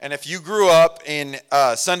And if you grew up in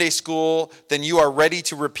Sunday school, then you are ready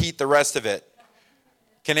to repeat the rest of it.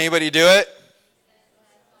 Can anybody do it?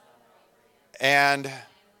 And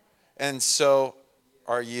so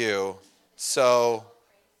are you. So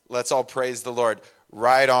let's all praise the Lord.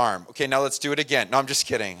 Right arm. Okay, now let's do it again. No, I'm just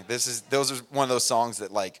kidding. Those are one of those songs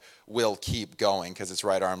that will keep going because it's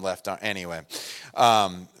right arm, left arm. Anyway.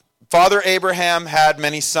 Father Abraham had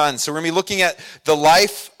many sons. So we're going to be looking at the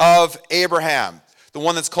life of Abraham, the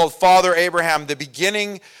one that's called Father Abraham, the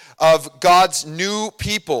beginning of God's new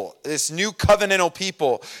people, this new covenantal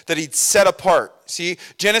people that he'd set apart. See,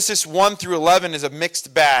 Genesis 1 through 11 is a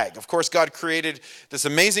mixed bag. Of course, God created this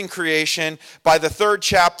amazing creation. By the third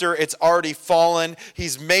chapter, it's already fallen.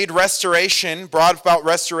 He's made restoration, brought about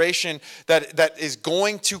restoration that is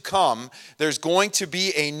going to come. There's going to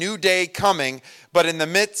be a new day coming, but in the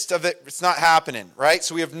midst of it, it's not happening, right?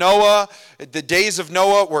 So we have Noah. The days of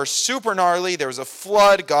Noah were super gnarly. There was a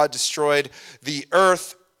flood. God destroyed the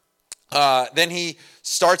earth. Then he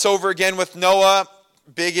starts over again with Noah.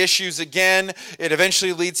 Big issues again. It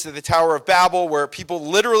eventually leads to the Tower of Babel, where people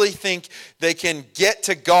literally think they can get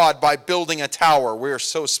to God by building a tower. We are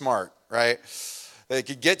so smart, right? They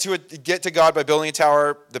could get to God by building a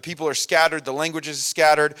tower. The people are scattered. The languages are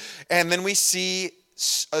scattered. And then we see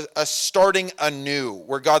a starting anew,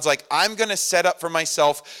 where God's like, I'm going to set up for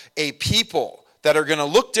myself a people that are going to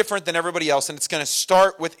look different than everybody else, and it's going to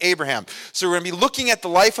start with Abraham. So we're going to be looking at the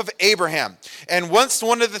life of Abraham. And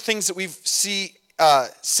one of the things that we see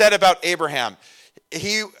said about Abraham,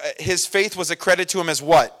 his faith was accredited to him as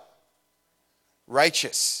what?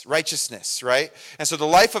 Righteousness, right? And so the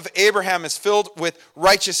life of Abraham is filled with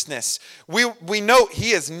righteousness. We know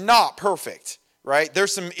he is not perfect, right?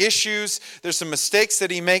 There's some issues, there's some mistakes that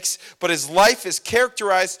he makes, but his life is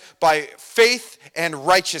characterized by faith and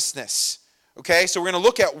righteousness. Okay, so we're going to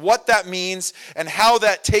look at what that means and how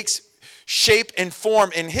that takes shape and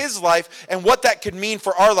form in his life and what that could mean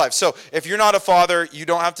for our lives. So if you're not a father, you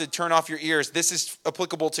don't have to turn off your ears. This is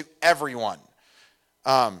applicable to everyone.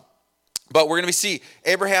 But we're going to see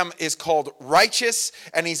Abraham is called righteous,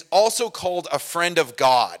 and he's also called a friend of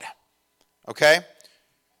God. Okay?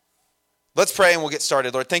 Let's pray and we'll get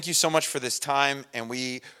started. Lord, thank you so much for this time, and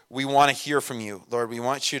we want to hear from you. Lord, we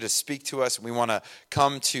want you to speak to us. We want to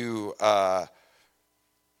come to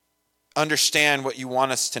understand what you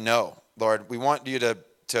want us to know. Lord, we want you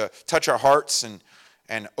to touch our hearts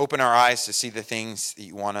and open our eyes to see the things that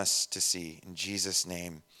you want us to see. In Jesus'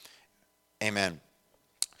 name, amen.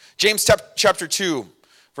 James chapter 2.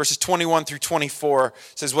 Verses 21 through 24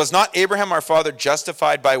 says, was not Abraham our father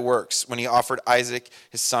justified by works when he offered Isaac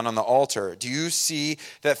his son on the altar? Do you see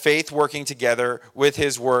that faith working together with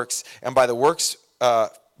his works, and by the works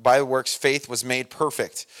faith was made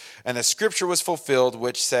perfect? And the scripture was fulfilled,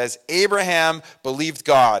 which says, Abraham believed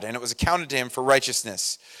God, and it was accounted to him for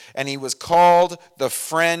righteousness. And he was called the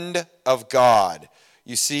friend of God.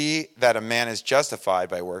 You see that a man is justified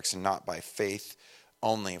by works and not by faith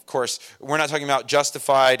only. Of course, we're not talking about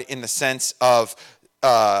justified in the sense of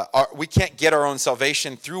we can't get our own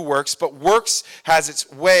salvation through works, but works has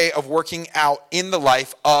its way of working out in the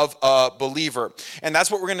life of a believer. And that's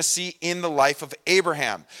what we're going to see in the life of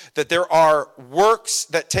Abraham, that there are works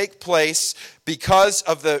that take place because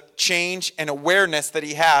of the change and awareness that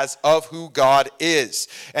he has of who God is.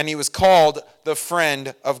 And he was called the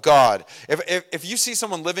friend of God. If you see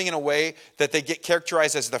someone living in a way that they get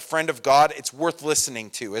characterized as the friend of God, it's worth listening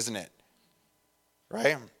to, isn't it?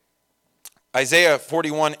 Right? Isaiah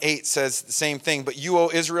 41:8 says the same thing. But you,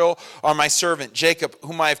 O Israel, are my servant, Jacob,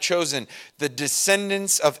 whom I have chosen, the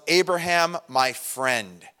descendants of Abraham, my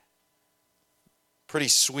friend. Pretty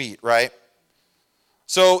sweet, right?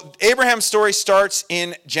 So Abraham's story starts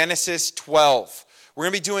in Genesis 12. We're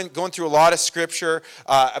going to be going through a lot of scripture.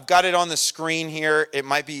 I've got it on the screen here. It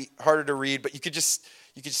might be harder to read, but you could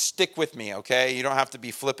stick with me, okay? You don't have to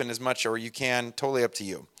be flipping as much, or you can. Totally up to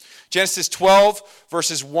you. Genesis 12,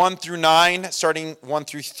 verses 1 through 9, starting 1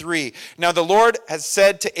 through 3. Now the Lord has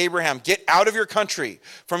said to Abraham, get out of your country,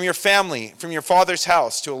 from your family, from your father's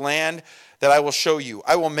house, to a land that I will show you.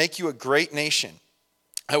 I will make you a great nation.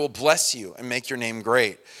 I will bless you and make your name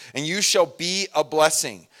great, and you shall be a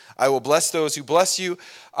blessing. I will bless those who bless you.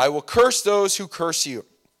 I will curse those who curse you.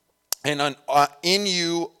 And in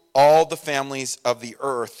you all the families of the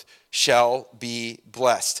earth shall be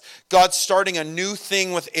blessed. God's starting a new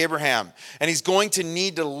thing with Abraham, and he's going to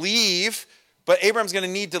need to leave, but Abraham's going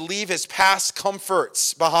to need to leave his past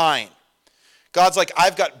comforts behind. God's like,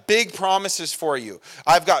 I've got big promises for you.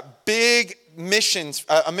 I've got big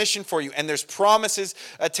a mission for you, and there's promises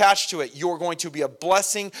attached to it. You're going to be a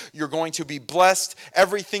blessing. You're going to be blessed.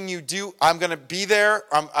 Everything you do, I'm going to be there.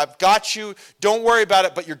 I've got you. Don't worry about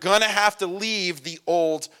it, but you're going to have to leave the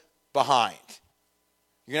old behind.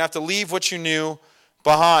 You're going to have to leave what you knew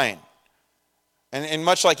behind. And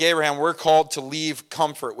much like Abraham, we're called to leave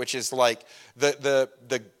comfort, which is like the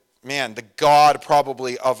God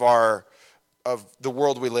probably of the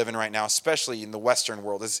world we live in right now, especially in the Western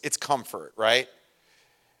world. It's comfort, right?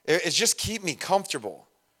 It's just keep me comfortable.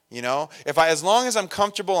 As long as I'm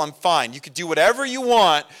comfortable, I'm fine. You could do whatever you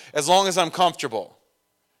want as long as I'm comfortable.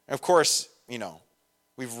 And of course,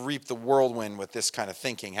 we've reaped the whirlwind with this kind of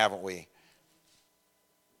thinking, haven't we?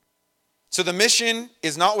 So the mission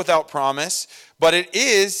is not without promise, but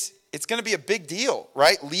it's going to be a big deal,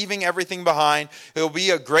 right? Leaving everything behind. It will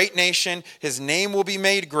be a great nation. His name will be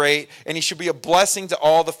made great, and he should be a blessing to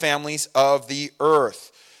all the families of the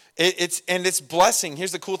earth. It's blessing.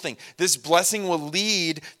 Here's the cool thing. This blessing will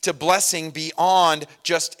lead to blessing beyond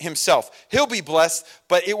just himself. He'll be blessed,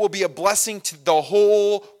 but it will be a blessing to the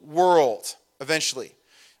whole world eventually.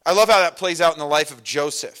 I love how that plays out in the life of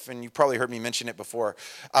Joseph, and you've probably heard me mention it before,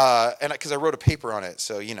 and because I wrote a paper on it,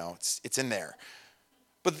 so it's in there.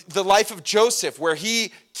 But the life of Joseph, where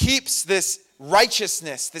he keeps this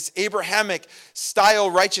righteousness, this Abrahamic style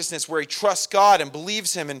righteousness, where he trusts God and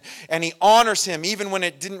believes him and he honors him even when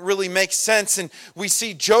it didn't really make sense. And we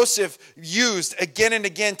see Joseph used again and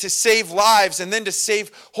again to save lives and then to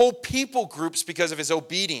save whole people groups because of his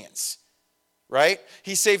obedience. Right?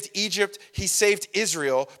 He saved Egypt. He saved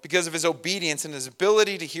Israel because of his obedience and his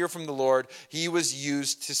ability to hear from the Lord. He was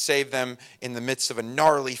used to save them in the midst of a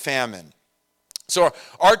gnarly famine. So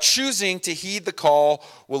our choosing to heed the call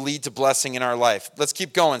will lead to blessing in our life. Let's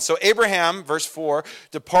keep going. So Abraham, verse 4,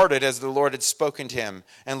 departed as the Lord had spoken to him,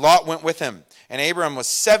 and Lot went with him. And Abraham was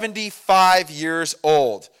 75 years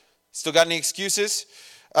old. Still got any excuses?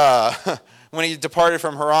 When he departed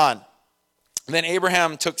from Haran. Then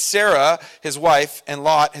Abraham took Sarah, his wife, and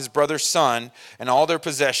Lot, his brother's son, and all their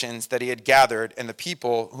possessions that he had gathered, and the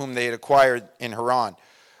people whom they had acquired in Haran.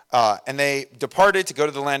 And they departed to go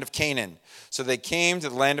to the land of Canaan. So they came to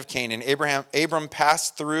the land of Canaan. Abram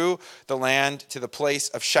passed through the land to the place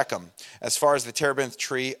of Shechem, as far as the terebinth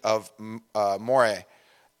tree of Moreh,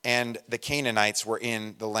 and the Canaanites were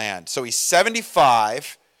in the land. So he's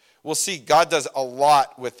 75. We'll see God does a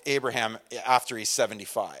lot with Abraham after he's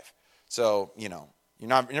 75. So, you're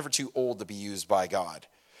never too old to be used by God.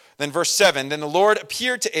 Then verse 7, then the Lord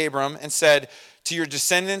appeared to Abram and said, to your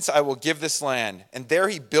descendants I will give this land. And there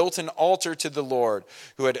he built an altar to the Lord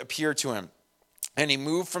who had appeared to him. And he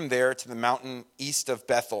moved from there to the mountain east of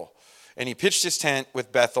Bethel. And he pitched his tent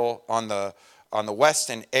with Bethel on the west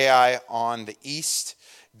and Ai on the east.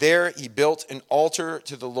 There he built an altar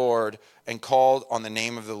to the Lord and called on the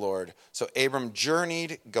name of the Lord. So Abram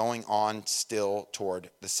journeyed, going on still toward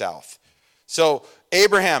the south. So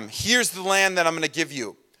Abraham, here's the land that I'm going to give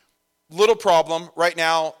you. Little problem. Right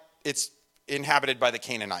now, it's inhabited by the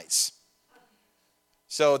Canaanites.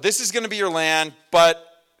 So this is going to be your land, but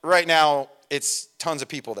right now, it's tons of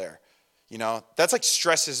people there. That's like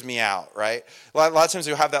stresses me out, right? A lot of times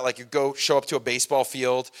you'll have that, like you go show up to a baseball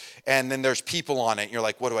field and then there's people on it and you're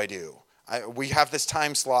like, what do I do? We have this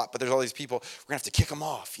time slot, but there's all these people. We're going to have to kick them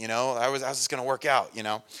off, How's this going to work out,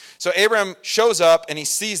 So Abraham shows up and he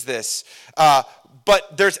sees this,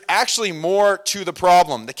 but there's actually more to the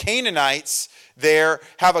problem. The Canaanites there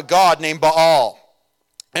have a god named Baal.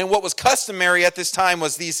 And what was customary at this time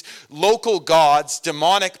was these local gods,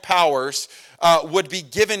 demonic powers, would be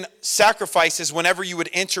given sacrifices whenever you would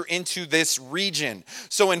enter into this region.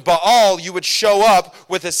 So in Baal, you would show up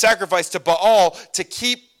with a sacrifice to Baal to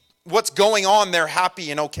keep what's going on there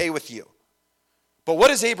happy and okay with you. But what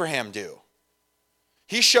does Abraham do?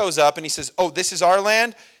 He shows up and he says, oh, this is our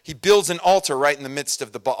land? He builds an altar right in the midst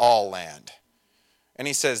of the Baal land. And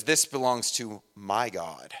he says, this belongs to my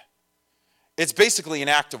God. It's basically an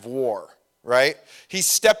act of war, right? He's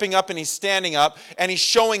stepping up and he's standing up and he's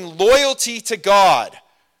showing loyalty to God,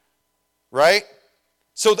 right?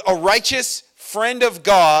 So a righteous friend of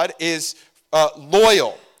God is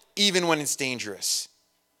loyal even when it's dangerous.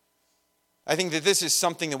 I think that this is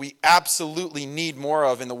something that we absolutely need more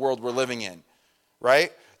of in the world we're living in,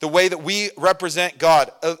 right? The way that we represent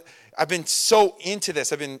God. I've been so into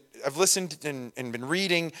this. I've listened and been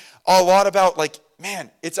reading a lot about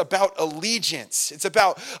it's about allegiance. It's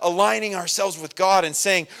about aligning ourselves with God and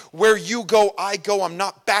saying, where you go, I go. I'm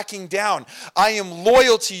not backing down. I am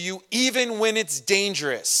loyal to you even when it's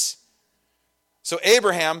dangerous. So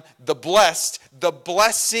Abraham, the blessed, the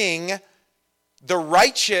blessing, the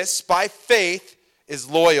righteous by faith is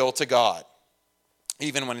loyal to God.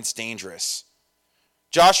 even when it's dangerous.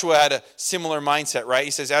 Joshua had a similar mindset, right?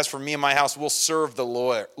 He says, as for me and my house, we'll serve the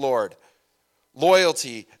Lord.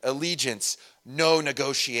 Loyalty, allegiance, no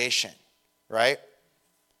negotiation, right?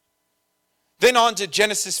 Then on to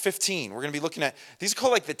Genesis 15. We're going to be looking at, these are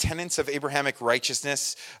called like the tenets of Abrahamic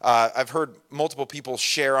righteousness. I've heard multiple people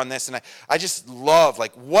share on this, and I just love,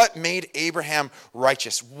 like, what made Abraham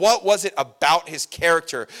righteous? What was it about his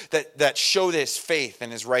character that showed his faith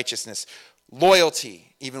and his righteousness?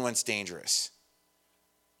 Loyalty, even when it's dangerous.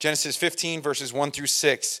 Genesis 15, verses 1 through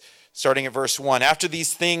 6, starting at verse 1. After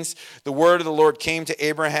these things, the word of the Lord came to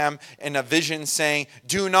Abraham in a vision, saying,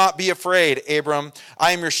 do not be afraid, Abram.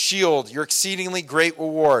 I am your shield, your exceedingly great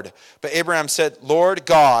reward. But Abraham said, Lord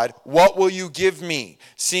God, what will you give me,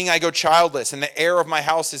 seeing I go childless, and the heir of my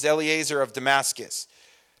house is Eliezer of Damascus?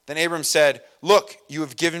 Then Abram said, look, you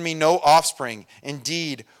have given me no offspring.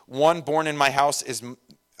 Indeed, one born in my house is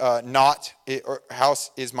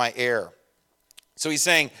my heir. So he's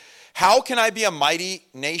saying, how can I be a mighty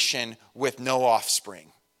nation with no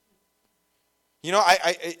offspring? You know,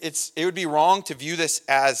 it would be wrong to view this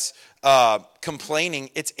as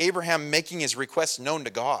complaining. It's Abraham making his request known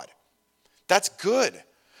to God. That's good.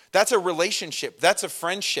 That's a relationship. That's a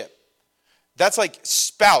friendship. That's like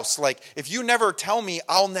spouse. Like, if you never tell me,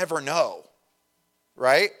 I'll never know.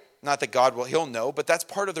 Right? Not that God will, he'll know, but that's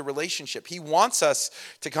part of the relationship. He wants us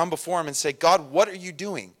to come before him and say, God, what are you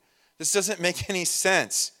doing? This doesn't make any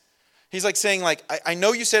sense. He's like saying, like, I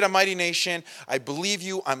know you said a mighty nation. I believe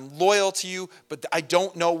you. I'm loyal to you, but I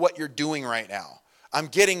don't know what you're doing right now. I'm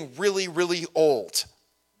getting really, really old.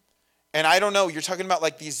 And I don't know. You're talking about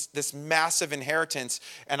like this massive inheritance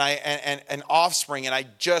and an offspring, and I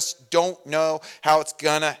just don't know how it's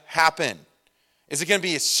going to happen. Is it going to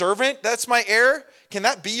be a servant that's my heir? Can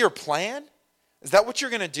that be your plan? Is that what you're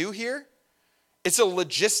going to do here? It's a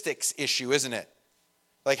logistics issue, isn't it?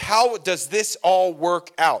 Like, how does this all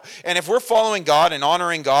work out? And if we're following God and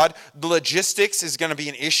honoring God, the logistics is going to be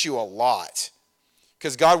an issue a lot.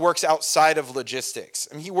 Because God works outside of logistics.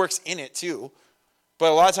 I mean, he works in it too.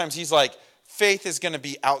 But a lot of times he's like, faith is going to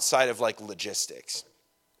be outside of like logistics.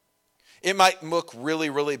 It might look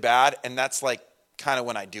really, really bad. And that's like kind of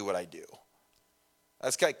when I do what I do.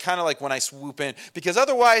 That's kind of like when I swoop in. Because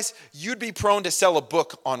otherwise, you'd be prone to sell a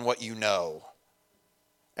book on what you know.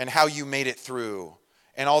 And how you made it through.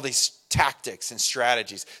 And all these tactics and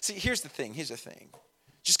strategies. See, here's the thing.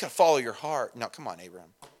 Just got to follow your heart. No, come on, Abraham.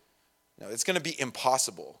 No, it's going to be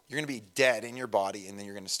impossible. You're going to be dead in your body, and then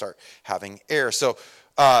you're going to start having air. So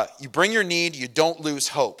you bring your need. You don't lose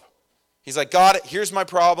hope. He's like, God, here's my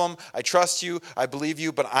problem. I trust you. I believe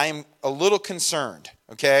you, but I'm a little concerned,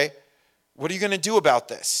 okay? What are you going to do about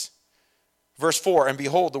this? Verse 4, and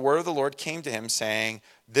behold, the word of the Lord came to him, saying,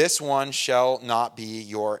 this one shall not be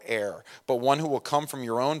your heir, but one who will come from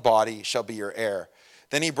your own body shall be your heir.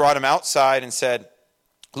 Then he brought him outside and said,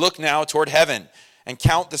 look now toward heaven and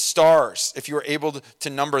count the stars, if you are able to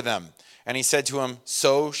number them. And he said to him,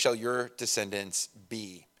 so shall your descendants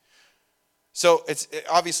be. So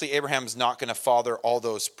obviously Abraham's not going to father all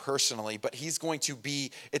those personally, but he's going to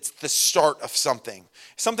be, it's the start of something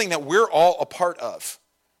that we're all a part of,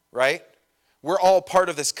 right? We're all part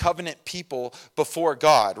of this covenant people before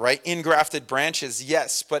God, right? Ingrafted branches,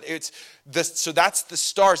 yes, but so that's the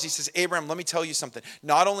stars. He says, Abraham, let me tell you something.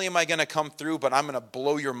 Not only am I going to come through, but I'm going to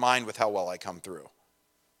blow your mind with how well I come through.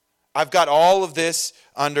 I've got all of this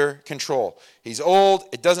under control. He's old.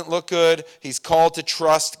 It doesn't look good. He's called to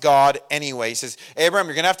trust God anyway. He says, Abraham,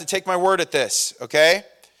 you're going to have to take my word at this, okay?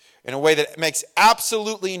 In a way that makes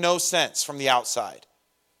absolutely no sense from the outside.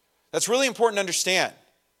 That's really important to understand.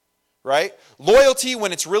 Right? Loyalty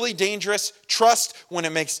when it's really dangerous. Trust when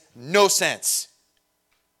it makes no sense.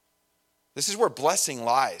 This is where blessing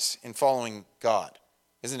lies in following God,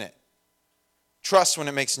 isn't it? Trust when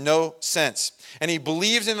it makes no sense. And he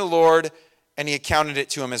believed in the Lord, and he accounted it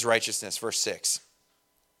to him as righteousness. Verse 6.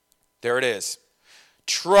 There it is.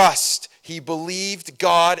 Trust. He believed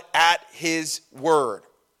God at his word.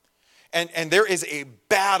 And there is a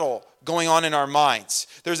battle going on in our minds.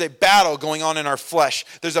 There's a battle going on in our flesh.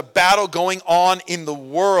 There's a battle going on in the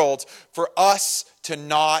world for us to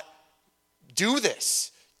not do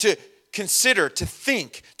this, to consider, to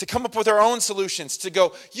think, to come up with our own solutions, to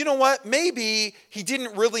go, you know what, maybe he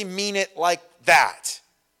didn't really mean it like that.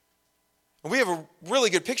 And we have a really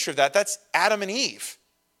good picture of that. That's Adam and Eve.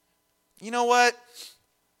 You know what,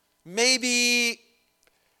 maybe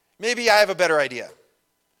I have a better idea.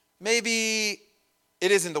 Maybe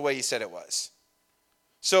it isn't the way he said it was.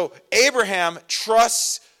 So Abraham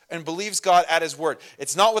trusts and believes God at his word.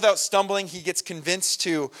 It's not without stumbling. He gets convinced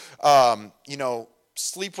to,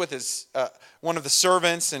 sleep with his one of the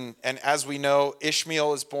servants, and as we know,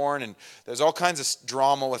 Ishmael is born, and there's all kinds of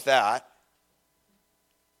drama with that.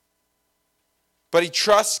 But he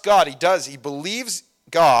trusts God. He does. He believes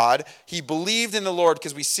God. He believed in the Lord,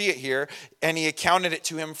 because we see it here, and he accounted it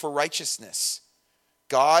to him for righteousness.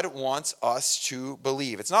 God wants us to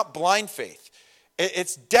believe. It's not blind faith.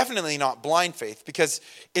 It's definitely not blind faith, because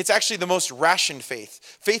it's actually the most rationed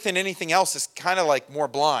faith. Faith in anything else is kind of like more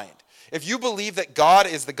blind. If you believe that God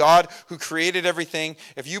is the God who created everything,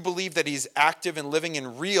 if you believe that he's active and living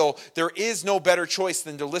and real, there is no better choice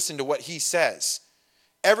than to listen to what he says.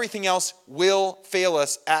 Everything else will fail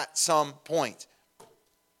us at some point.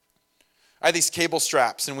 I had these cable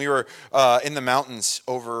straps, and we were in the mountains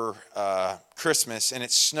over Christmas, and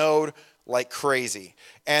it snowed like crazy.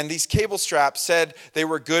 And these cable straps said they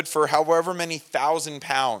were good for however many 1,000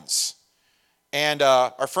 pounds. And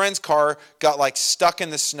our friend's car got like stuck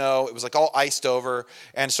in the snow. It was like all iced over.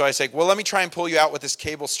 And so I said, well, let me try and pull you out with this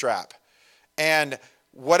cable strap. And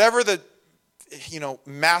whatever the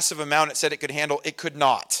massive amount it said it could handle, it could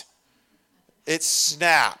not. It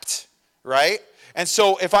snapped, right? And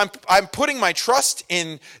so if I'm putting my trust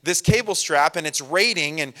in this cable strap and it's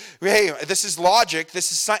rating, and hey, this is logic,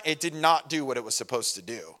 this is science, it did not do what it was supposed to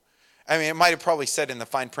do. I mean, it might have probably said in the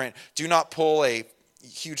fine print, do not pull a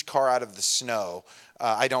huge car out of the snow.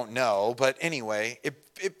 I don't know, but anyway,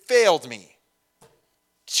 it failed me.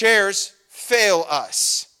 Chairs fail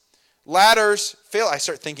us. Ladders fail. I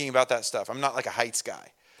start thinking about that stuff. I'm not like a heights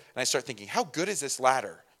guy. And I start thinking, how good is this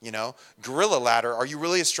ladder? Gorilla ladder. Are you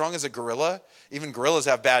really as strong as a gorilla? Even gorillas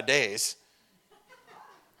have bad days.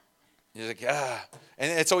 You're like, ah.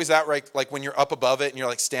 And it's always that, right? Like when you're up above it and you're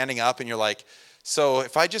like standing up and you're like, so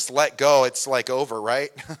if I just let go, it's like over, right?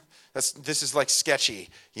 This is like sketchy,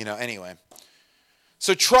 anyway.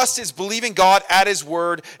 So trust is believing God at his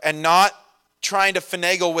word and not trying to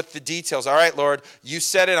finagle with the details. All right, Lord, you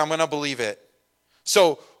said it, I'm going to believe it.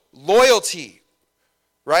 So loyalty,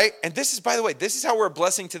 right? And this is, by the way, this is how we're a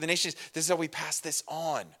blessing to the nations. This is how we pass this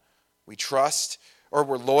on. We trust, or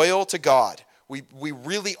we're loyal to God. We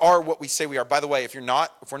really are what we say we are. By the way, if we're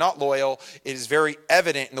not loyal, it is very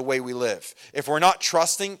evident in the way we live. If we're not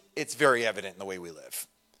trusting, it's very evident in the way we live.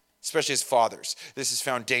 Especially as fathers. This is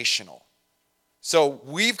foundational. So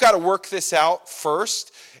we've got to work this out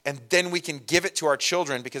first, and then we can give it to our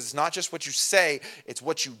children, because it's not just what you say, it's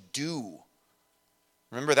what you do.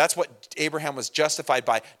 Remember, that's what Abraham was justified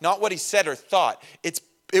by. Not what he said or thought.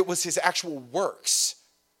 It was his actual works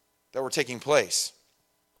that were taking place.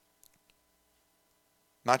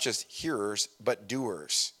 Not just hearers, but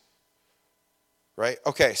doers. Right?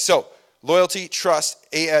 Okay, so loyalty, trust,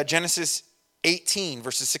 Genesis 18,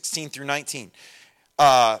 verses 16 through 19.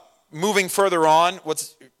 Moving further on,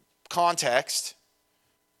 what's context?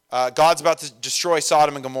 God's about to destroy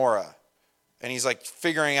Sodom and Gomorrah. And he's like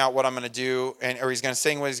figuring out what I'm going to do, or he's going to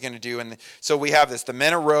say what he's going to do. And so we have this. The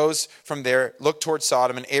men arose from there, looked towards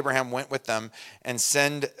Sodom, and Abraham went with them and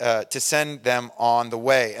to send them on the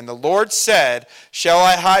way. And the Lord said, shall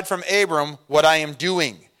I hide from Abram what I am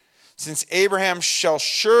doing? Since Abraham shall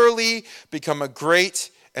surely become a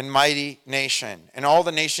great and mighty nation, and all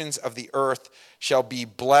the nations of the earth shall be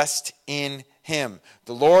blessed in him.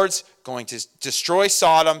 The Lord's going to destroy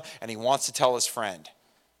Sodom, and he wants to tell his friend.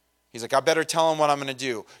 He's like, I better tell him what I'm going to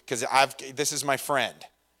do, because this is my friend.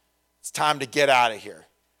 It's time to get out of here,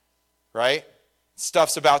 right?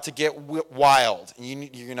 Stuff's about to get wild.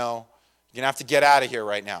 And you're going to have to get out of here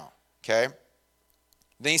right now, okay?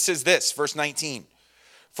 Then he says this, verse 19.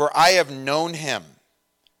 For I have known him,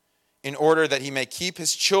 in order that he may keep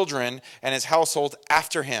his children and his household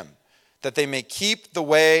after him, that they may keep the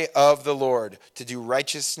way of the Lord, to do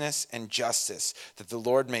righteousness and justice, that the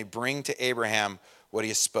Lord may bring to Abraham what he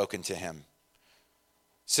has spoken to him.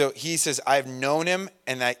 So he says, I've known him,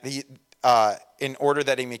 and that in order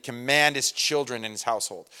that he may command his children and his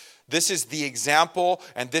household. This is the example,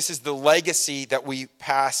 and this is the legacy that we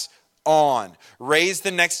pass on. Raise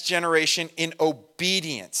the next generation in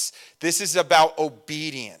obedience. This is about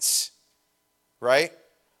obedience, right?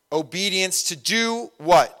 Obedience to do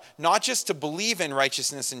what? Not just to believe in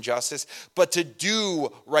righteousness and justice, but to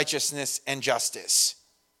do righteousness and justice.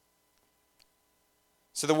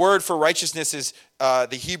 So the word for righteousness is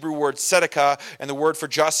the Hebrew word tzedakah, and the word for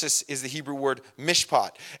justice is the Hebrew word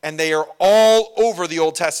mishpat. And they are all over the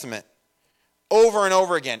Old Testament, over and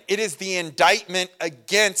over again. It is the indictment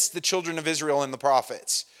against the children of Israel and the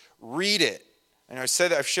prophets. Read it. And I've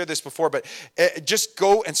shared this before, but just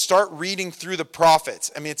go and start reading through the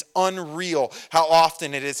prophets. I mean, it's unreal how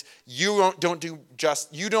often it is you don't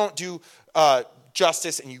do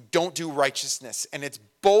justice and you don't do righteousness. And it's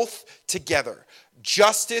both together.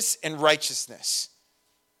 Justice and righteousness.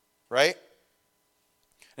 Right?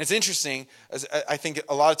 And it's interesting, as I think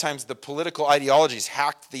a lot of times the political ideologies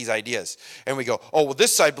hack these ideas. And we go, oh, well,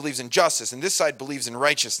 this side believes in justice and this side believes in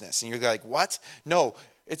righteousness. And you're like, what? No,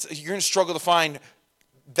 you're going to struggle to find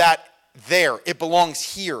that there. It belongs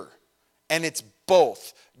here. And it's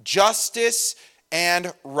both justice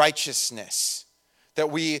and righteousness. That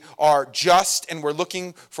we are just and we're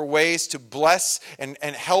looking for ways to bless and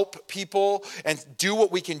help people and do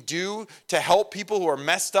what we can do to help people who are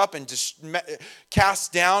messed up and just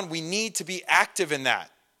cast down. We need to be active in that,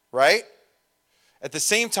 right? At the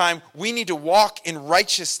same time, we need to walk in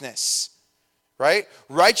righteousness, right?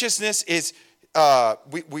 Righteousness is,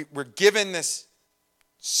 we're given this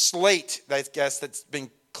slate, I guess, that's been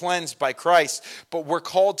cleansed by Christ, but we're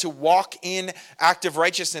called to walk in active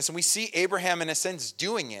righteousness. And we see Abraham, in a sense,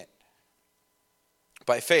 doing it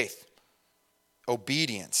by faith,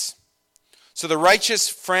 obedience. So the righteous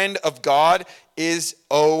friend of God is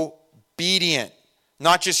obedient,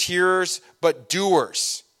 not just hearers, but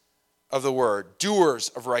doers of the word, doers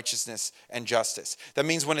of righteousness and justice. That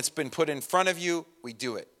means when it's been put in front of you, we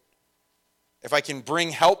do it. If I can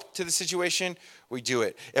bring help to the situation, we do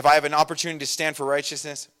it. If I have an opportunity to stand for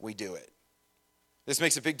righteousness, we do it. This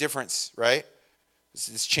makes a big difference, right?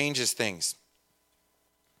 This changes things.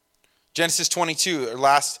 Genesis 22, our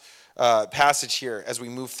last passage here as we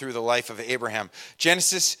move through the life of Abraham.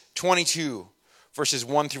 Genesis 22, verses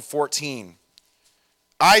 1 through 14.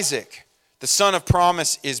 Isaac, the son of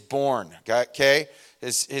promise, is born. Okay?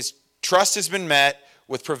 His trust has been met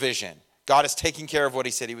with provision. God is taking care of what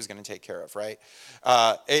he said he was going to take care of, right?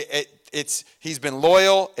 He's been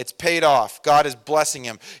loyal. It's paid off. God is blessing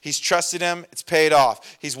him. He's trusted him. It's paid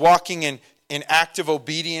off. He's walking in active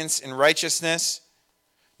obedience and righteousness.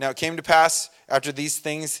 Now it came to pass after these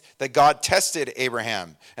things that God tested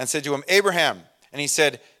Abraham and said to him, Abraham. And he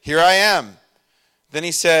said, here I am. Then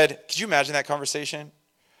he said, could you imagine that conversation?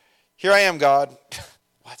 Here I am, God.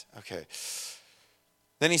 What? Okay.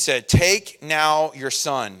 Then he said, take now your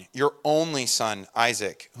son, your only son,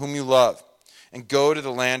 Isaac, whom you love, and go to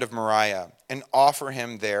the land of Moriah and offer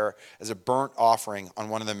him there as a burnt offering on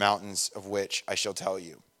one of the mountains of which I shall tell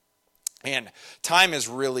you. And time is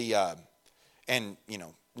really,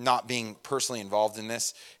 not being personally involved in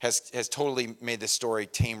this has totally made this story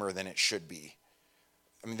tamer than it should be.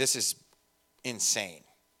 I mean, this is insane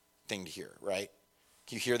thing to hear, right?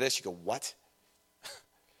 You hear this, you go, what?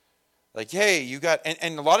 Like, hey, you got,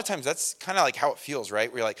 and a lot of times that's kind of like how it feels,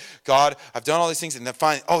 right? Where you're like, God, I've done all these things, and then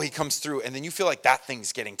finally, he comes through, and then you feel like that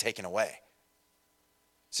thing's getting taken away.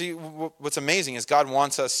 See, what's amazing is God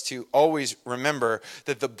wants us to always remember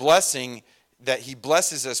that the blessing that he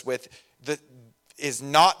blesses us with is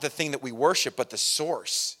not the thing that we worship, but the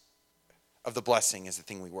source of the blessing is the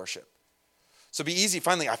thing we worship. So be easy.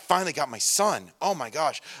 I finally got my son. Oh my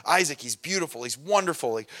gosh. Isaac, he's beautiful. He's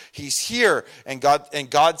wonderful. He's here. And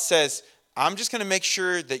God says, I'm just going to make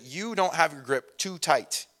sure that you don't have your grip too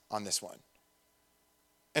tight on this one.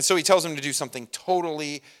 And so he tells him to do something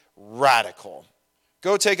totally radical.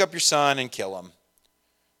 Go take up your son and kill him. And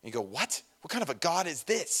you go, what? What kind of a God is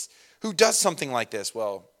this? Who does something like this?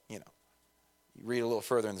 Well, you read a little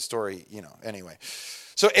further in the story, anyway.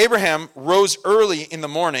 So Abraham rose early in the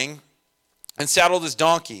morning and saddled his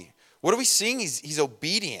donkey. What are we seeing? He's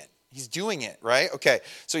obedient. He's doing it, right? Okay,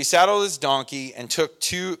 so he saddled his donkey and took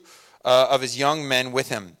two of his young men with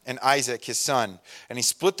him, and Isaac, his son. And he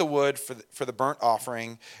split the wood for the burnt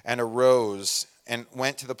offering and arose and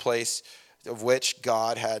went to the place of which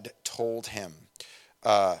God had told him.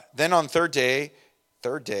 Then on third day,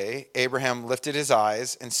 Abraham lifted his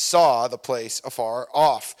eyes and saw the place afar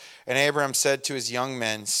off. And Abraham said to his young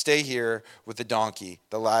men, stay here with the donkey.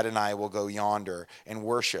 The lad and I will go yonder and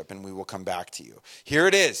worship, and we will come back to you. Here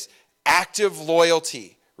it is, active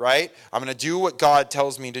loyalty, right? I'm going to do what God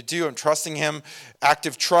tells me to do. I'm trusting him,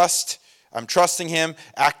 active trust. I'm trusting him,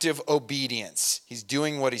 active obedience. He's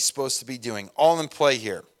doing what he's supposed to be doing. All in play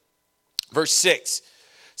here. Verse 6,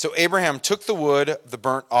 so Abraham took the wood of the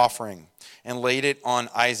burnt offering and laid it on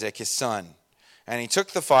Isaac, his son. And he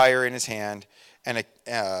took the fire in his hand and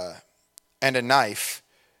a knife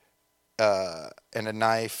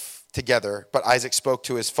together. But Isaac spoke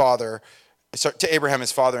to Abraham,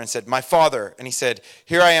 his father, and said, my father. And he said,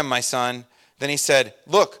 here I am, my son. Then he said,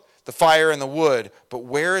 look, the fire and the wood, but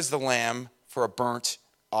where is the lamb for a burnt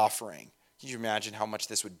offering? Can you imagine how much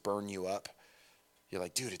this would burn you up? You're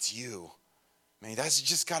like, dude, it's you. I mean, that's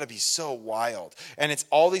just got to be so wild. And it's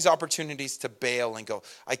all these opportunities to bail and go,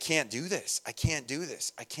 I can't do this. I can't do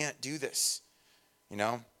this. I can't do this.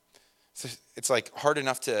 So it's like hard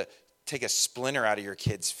enough to take a splinter out of your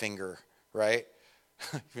kid's finger, right?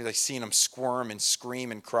 You're like seeing them squirm and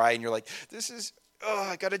scream and cry, and you're like,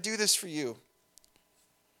 I got to do this for you.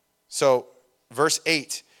 So verse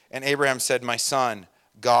 8, and Abraham said, my son,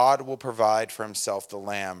 God will provide for himself the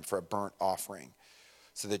lamb for a burnt offering.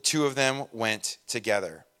 So the two of them went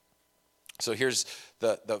together. So here's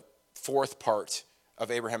the fourth part of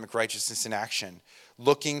Abrahamic righteousness in action,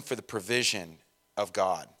 looking for the provision of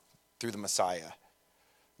God through the Messiah.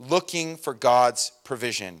 Looking for God's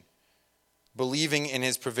provision, believing in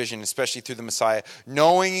his provision, especially through the Messiah,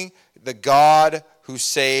 knowing the God who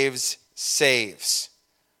saves.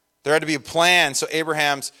 There had to be a plan, so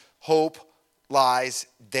Abraham's hope lies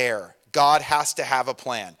there. God has to have a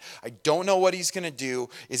plan. I don't know what he's going to do.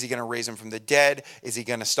 Is he going to raise him from the dead? Is he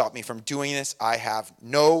going to stop me from doing this? I have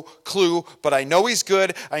no clue, but I know he's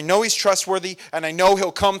good. I know he's trustworthy, and I know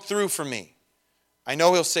he'll come through for me. I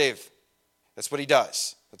know he'll save. That's what he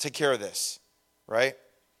does. He'll take care of this, right?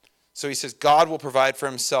 So he says God will provide for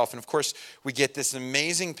himself. And of course, we get this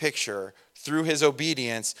amazing picture through his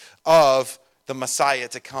obedience of the Messiah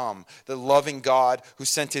to come, the loving God who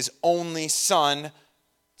sent his only son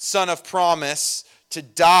of promise, to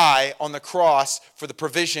die on the cross for the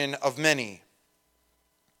provision of many.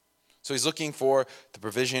 So he's looking for the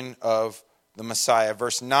provision of the Messiah.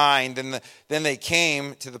 Verse 9, then they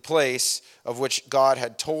came to the place of which God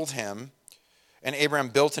had told him, and Abraham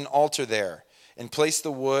built an altar there and placed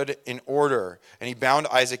the wood in order. And he bound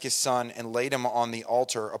Isaac his son and laid him on the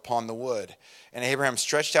altar upon the wood. And Abraham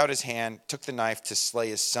stretched out his hand, took the knife to slay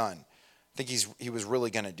his son. I think he was really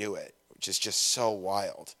going to do it, which is just so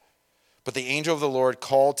wild. But the angel of the Lord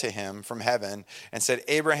called to him from heaven and said,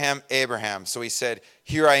 Abraham, Abraham. So he said,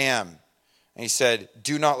 here I am. And he said,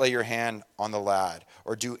 do not lay your hand on the lad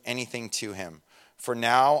or do anything to him. For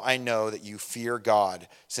now I know that you fear God,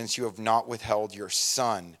 since you have not withheld your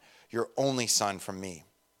son, your only son, from me.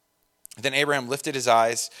 Then Abraham lifted his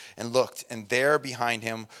eyes and looked, and there behind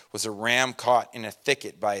him was a ram caught in a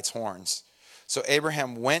thicket by its horns. So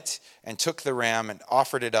Abraham went and took the ram and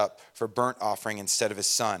offered it up for burnt offering instead of his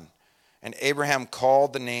son. And Abraham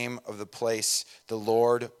called the name of the place, the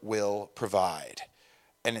Lord will provide.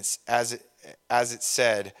 And it's as it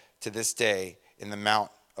said to this day, in the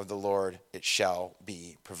mount of the Lord it shall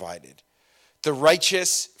be provided. The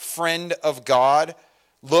righteous friend of God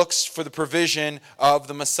looks for the provision of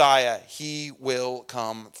the Messiah. He will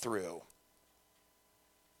come through.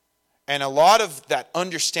 And a lot of that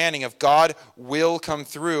understanding of God will come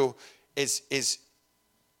through is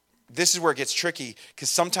this is where it gets tricky, because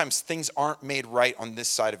sometimes things aren't made right on this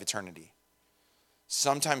side of eternity.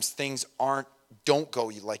 Sometimes things don't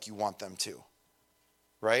go like you want them to,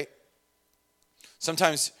 right?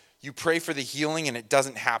 Sometimes you pray for the healing and it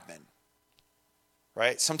doesn't happen,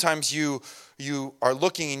 right? Sometimes you are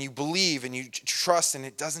looking and you believe and you trust and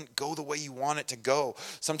it doesn't go the way you want it to go.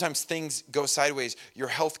 Sometimes things go sideways. Your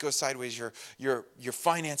health goes sideways. Your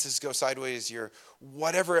finances go sideways. Your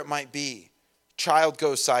whatever it might be. Child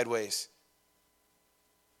goes sideways.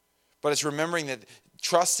 But it's remembering that,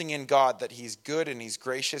 trusting in God that he's good and he's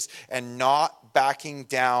gracious, and not backing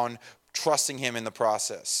down, trusting him in the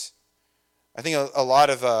process. I think a lot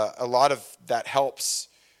of that helps.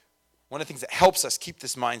 One of the things that helps us keep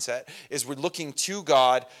this mindset is we're looking to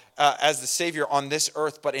God as the Savior on this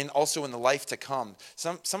earth, but also in the life to come.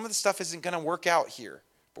 Some of the stuff isn't going to work out here,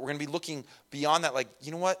 but we're going to be looking beyond that. Like,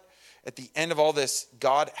 you know what? At the end of all this,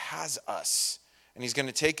 God has us, and he's going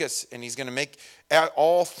to take us, and he's going to make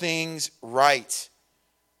all things right.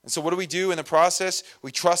 And so what do we do in the process?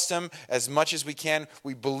 We trust him as much as we can.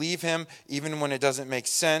 We believe him even when it doesn't make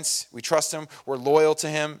sense. We trust him. We're loyal to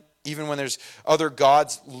him even when there's other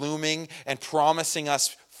gods looming and promising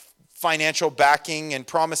us financial backing and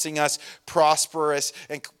promising us prosperous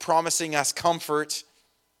and promising us comfort.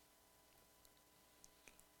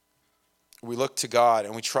 We look to God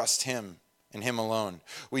and we trust him and him alone.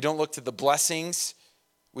 We don't look to the blessings.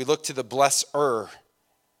 We look to the blesser,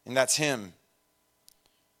 and that's him.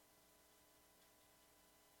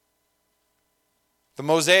 The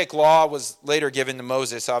Mosaic Law was later given to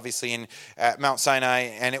Moses, obviously, at Mount Sinai,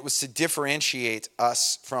 and it was to differentiate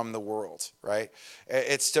us from the world, right?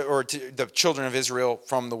 To the children of Israel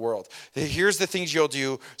from the world. Here's the things you'll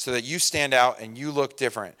do so that you stand out and you look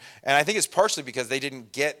different. And I think it's partially because they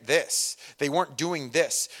didn't get this. They weren't doing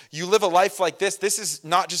this. You live a life like this. This is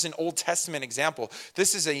not just an Old Testament example.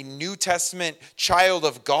 This is a New Testament child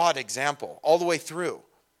of God example all the way through.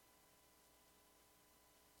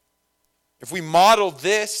 If we model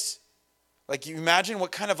this, like, you imagine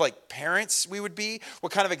what kind of parents we would be,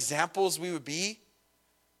 what kind of examples we would be.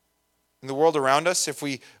 in the world around us, if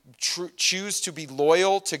we choose to be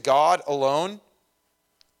loyal to God alone,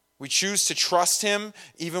 we choose to trust him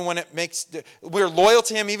even when we're loyal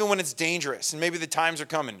to him even when it's dangerous. And maybe the times are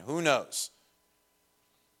coming. Who knows?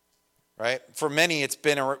 Right? For many, it's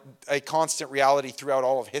been a constant reality throughout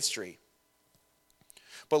all of history.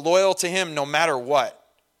 But loyal to him no matter what.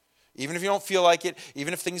 Even if you don't feel like it,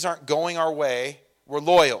 even if things aren't going our way, we're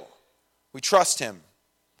loyal. We trust him.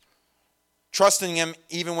 Trusting him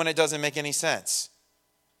even when it doesn't make any sense.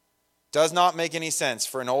 Does not make any sense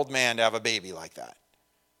for an old man to have a baby like that.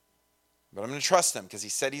 But I'm going to trust him because he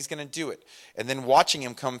said he's going to do it. And then watching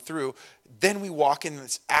him come through, then we walk in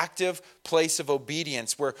this active place of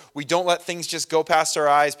obedience where we don't let things just go past our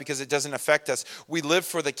eyes because it doesn't affect us. We live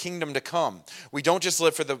for the kingdom to come. We don't just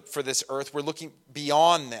live for this earth. We're looking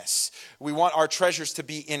beyond this. We want our treasures to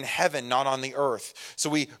be in heaven, not on the earth. So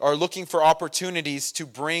we are looking for opportunities to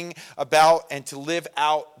bring about and to live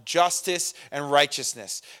out justice and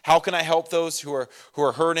righteousness. How can I help those who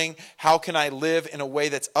are hurting? How can I live in a way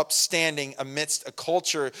that's upstanding amidst a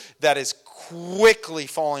culture that is quickly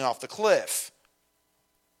falling off the cliff?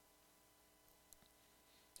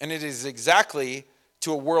 And it is exactly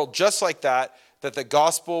to a world just like that the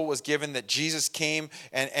gospel was given, that Jesus came,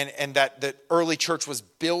 and that the early church was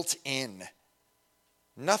built in.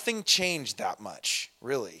 Nothing changed that much,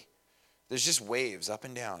 really. There's just waves up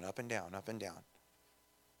and down, up and down, up and down.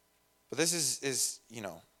 But this is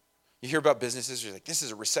you hear about businesses, you're like, this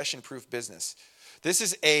is a recession-proof business. This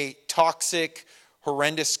is a toxic,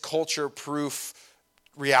 horrendous, culture-proof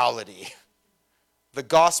reality. The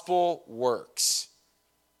gospel works.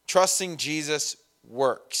 Trusting Jesus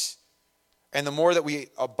works. And the more that we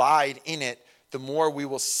abide in it, the more we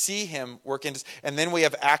will see him work in us. And then we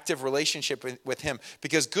have active relationship with him.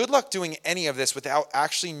 Because good luck doing any of this without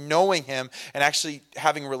actually knowing him and actually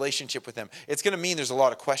having a relationship with him. It's going to mean there's a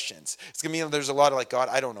lot of questions. It's going to mean there's a lot of God,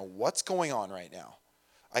 I don't know what's going on right now.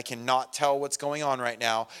 I cannot tell what's going on right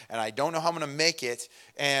now. And I don't know how I'm going to make it.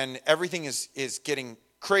 And everything is getting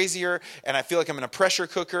crazier. And I feel like I'm in a pressure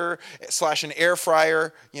cooker / an air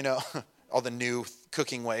fryer. All the new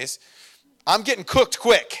cooking ways. I'm getting cooked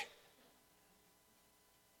quick.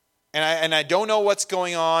 And I don't know what's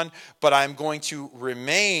going on, but I'm going to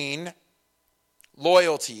remain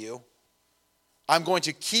loyal to you. I'm going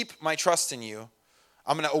to keep my trust in you.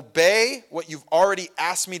 I'm going to obey what you've already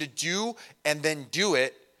asked me to do and then do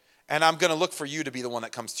it. And I'm going to look for you to be the one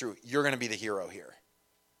that comes through. You're going to be the hero here.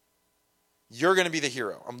 You're going to be the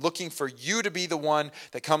hero. I'm looking for you to be the one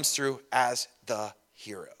that comes through as the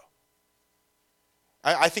hero.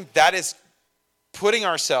 I think that is putting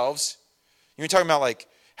ourselves, you're talking about like,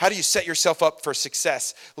 how do you set yourself up for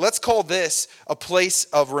success? Let's call this a place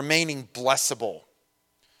of remaining blessable.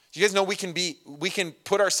 Do you guys know we can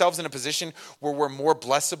put ourselves in a position where we're more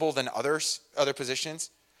blessable than other positions?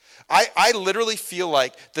 I literally feel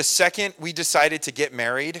like the second we decided to get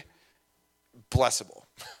married, blessable.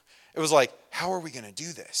 It was like, how are we going to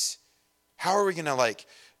do this? How are we going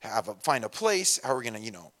to find a place? How are we going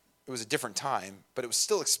to, it was a different time, but it was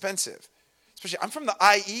still expensive. Especially, I'm from the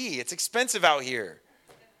IE. It's expensive out here.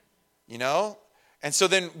 And so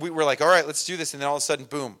then we were like, all right, let's do this. And then all of a sudden,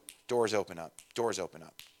 boom, doors open up.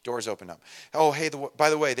 Oh, hey, by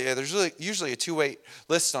the way, there's usually a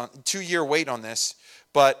 2-year wait on this,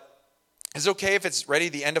 but is it okay if it's ready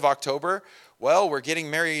the end of October? Well, we're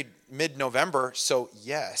getting married mid-November, so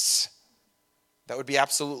yes, that would be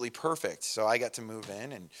absolutely perfect. So I got to move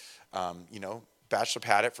in and, bachelor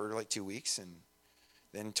pad it for like 2 weeks, and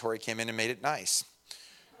then Tori came in and made it nice.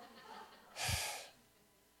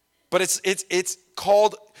 But it's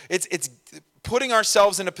putting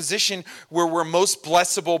ourselves in a position where we're most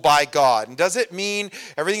blessable by God. And does it mean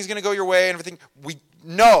everything's going to go your way and everything?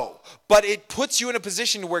 No. But it puts you in a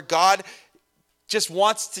position where God just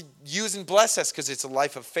wants to use and bless us because it's a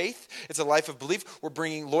life of faith. It's a life of belief. We're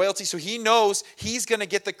bringing loyalty. So he knows he's going to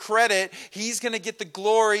get the credit. He's going to get the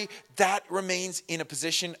glory. That remains in a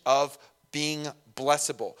position of being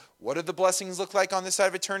blessable. What do the blessings look like on this side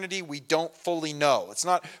of eternity? We don't fully know. It's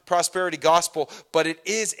not prosperity gospel, but it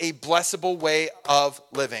is a blessable way of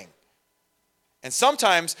living. And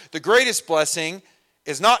sometimes the greatest blessing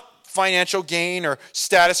is not financial gain or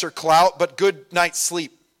status or clout, but good night's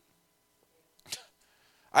sleep.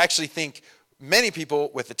 I actually think many people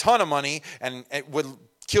with a ton of money and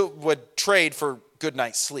would trade for good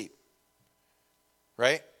night's sleep.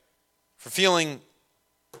 Right? For feeling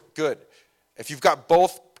good. If you've got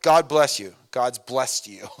both, God bless you. God's blessed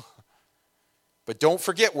you. But don't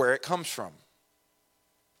forget where it comes from.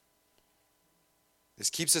 This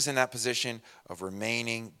keeps us in that position of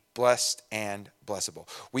remaining blessed and blessable.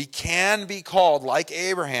 We can be called, like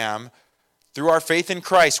Abraham, through our faith in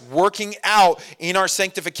Christ, working out in our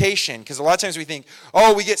sanctification. Because a lot of times we think,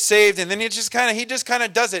 oh, we get saved, and then he just kind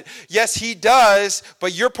of does it. Yes, he does,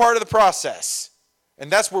 but you're part of the process.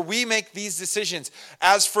 And that's where we make these decisions.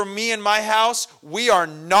 As for me and my house, we are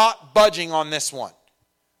not budging on this one.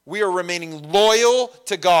 We are remaining loyal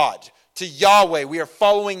to God, to Yahweh. We are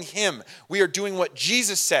following him. We are doing what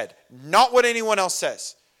Jesus said, not what anyone else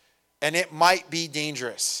says. And it might be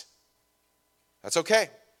dangerous. That's okay.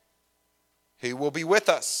 He will be with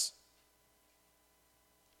us.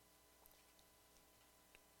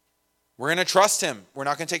 We're going to trust him. We're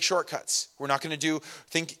not going to take shortcuts. We're not going to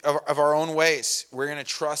think of our own ways. We're going to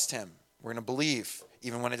trust him. We're going to believe,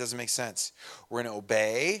 even when it doesn't make sense. We're going to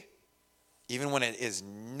obey, even when it is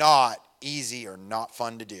not easy or not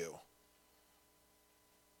fun to do.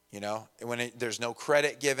 You know, when there's no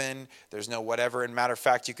credit given, there's no whatever. And matter of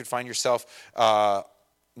fact, you could find yourself,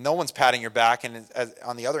 no one's patting your back, and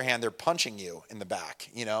on the other hand, they're punching you in the back,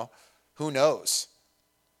 you know. Who knows?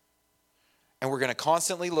 And we're going to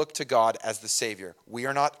constantly look to God as the Savior. We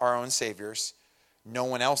are not our own saviors. No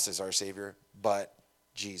one else is our Savior but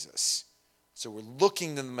Jesus. So we're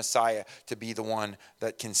looking to the Messiah to be the one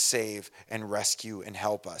that can save and rescue and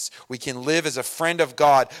help us. We can live as a friend of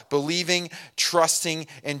God, believing, trusting,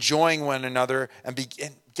 enjoying one another. And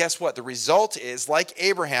guess what? The result is, like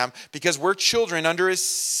Abraham, because we're children under his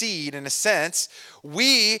seed in a sense,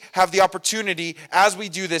 we have the opportunity as we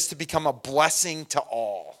do this to become a blessing to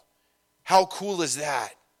all. How cool is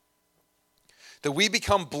that? That we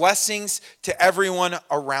become blessings to everyone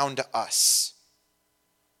around us.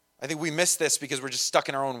 I think we miss this because we're just stuck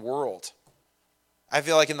in our own world. I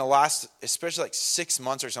feel like in the last, especially like 6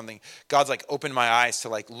 months or something, God's like opened my eyes to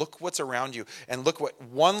like, look what's around you and look what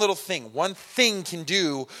one thing can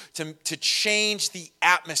do to change the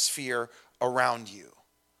atmosphere around you.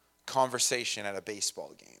 Conversation at a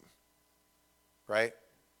baseball game, right?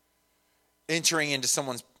 Entering into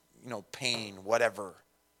someone's, pain, whatever.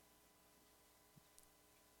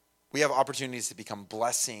 We have opportunities to become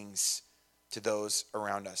blessings to those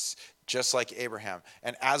around us, just like Abraham.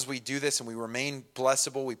 And as we do this and we remain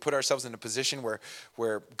blessable, we put ourselves in a position where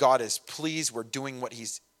God is pleased. We're doing what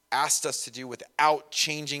he's asked us to do without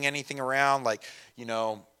changing anything around, like,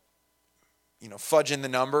 fudging the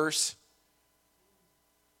numbers.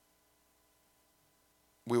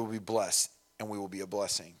 We will be blessed and we will be a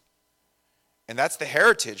blessing. And that's the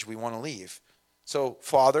heritage we want to leave. So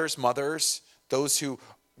fathers, mothers, those who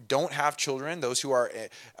don't have children, those who are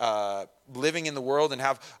living in the world and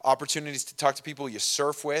have opportunities to talk to people you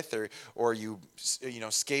surf with or you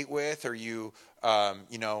skate with or you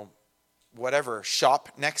whatever, shop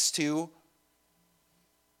next to.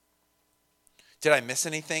 Did I miss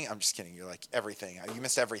anything? I'm just kidding. You're like everything. You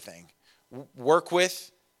missed everything. Work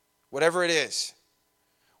with, whatever it is.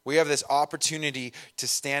 We have this opportunity to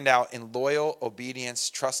stand out in loyal obedience,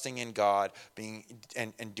 trusting in God,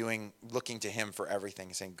 looking to him for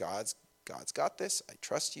everything, saying, God's got this. I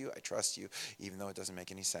trust you. Even though it doesn't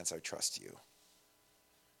make any sense, I trust you.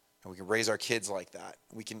 And we can raise our kids like that.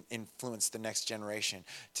 We can influence the next generation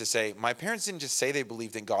to say, my parents didn't just say they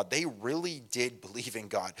believed in God. They really did believe in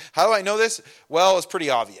God. How do I know this? Well, it's pretty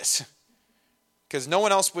obvious. Because no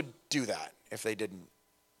one else would do that if they didn't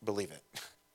believe it.